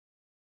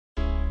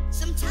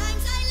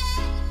Sometimes I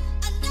lay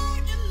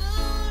under the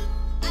moon.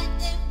 I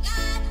thank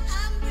God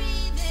I'm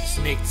breathing.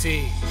 Sneak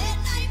T. And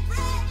I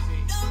pray,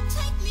 don't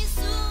take me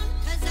soon,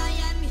 'cause I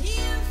am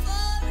here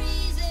for a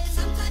reason.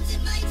 Sometimes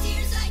in my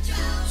tears I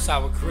drown,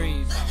 Sour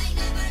Kream. but I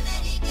never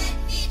let it get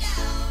me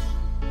down.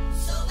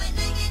 So when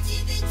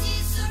negativity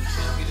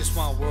surrounds, We just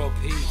want world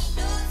I peace.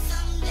 know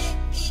someday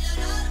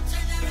it'll all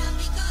turn around,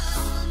 because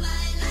all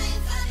my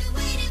life I've been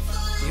waiting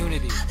for.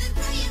 Unity. I've been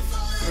praying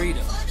for.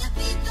 Freedom. For the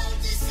people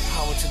to say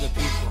Power to the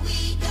people.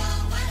 we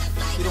don't wanna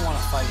fight We don't no want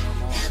to fight no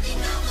more. There'll be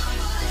no more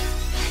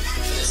wars. And I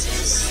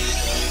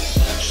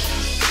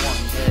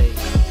One day,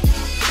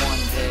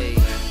 one day,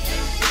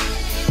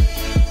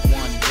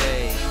 one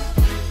day,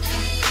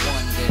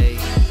 one day,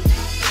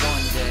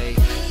 one day,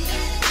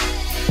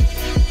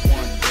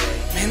 one day.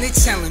 Man, they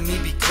telling me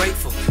be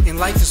grateful, and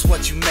life is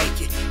what you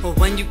make it. But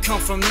when you come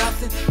from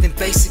nothing, then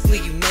basically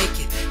you make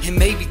it. And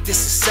maybe this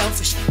is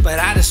selfish, but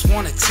I just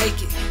wanna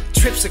take it.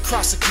 Trips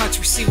across the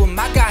country, see what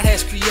my God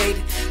has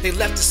created. They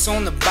left us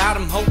on the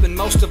bottom, hoping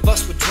most of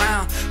us would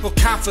drown. Well,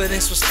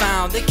 confidence was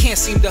found, they can't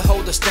seem to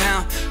hold us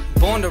down.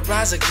 Born to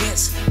rise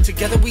against,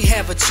 together we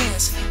have a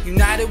chance.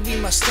 United we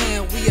must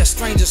stand, we are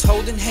strangers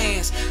holding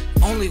hands.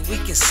 Only we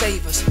can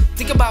save us.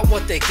 Think about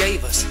what they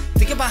gave us.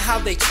 Think about how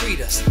they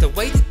treat us, the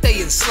way that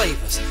they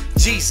enslave us.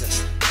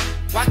 Jesus,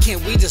 why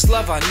can't we just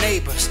love our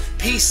neighbors?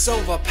 Peace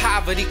over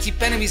poverty,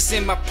 keep enemies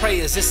in my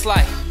prayers. It's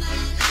like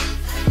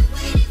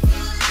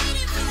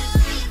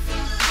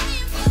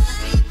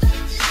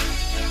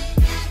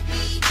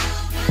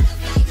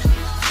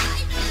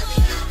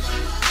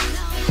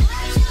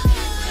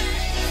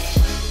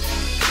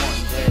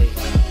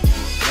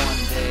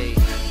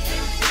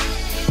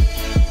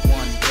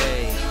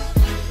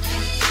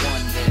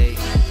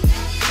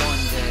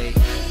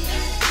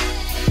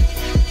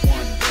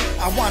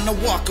I wanna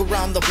walk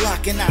around the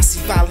block and I see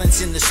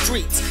violence in the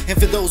streets. And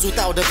for those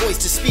without a voice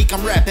to speak,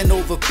 I'm rapping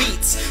over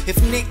beats.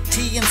 If Nick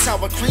T and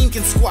Sour Kream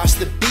can squash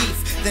the beef,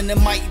 then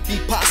it might be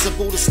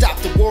possible to stop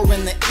the war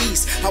in the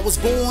East. I was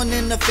born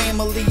in a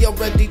family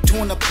already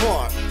torn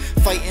apart.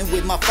 Fighting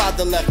with my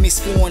father left me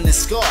scorned and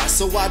scarred.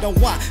 So I don't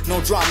want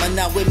no drama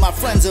now with my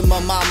friends and my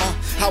mama.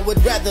 I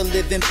would rather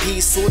live in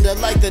peace, sorta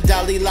like the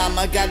Dalai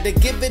Lama. Gotta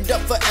give it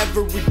up for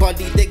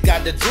everybody that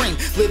got a dream,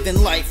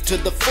 living life to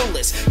the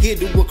fullest, here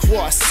to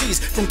across seas.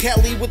 From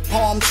Cali with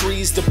palm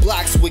trees to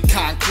blocks with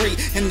concrete.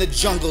 In the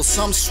jungle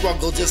some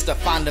struggle just to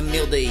find a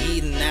meal to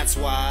eat, and that's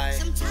why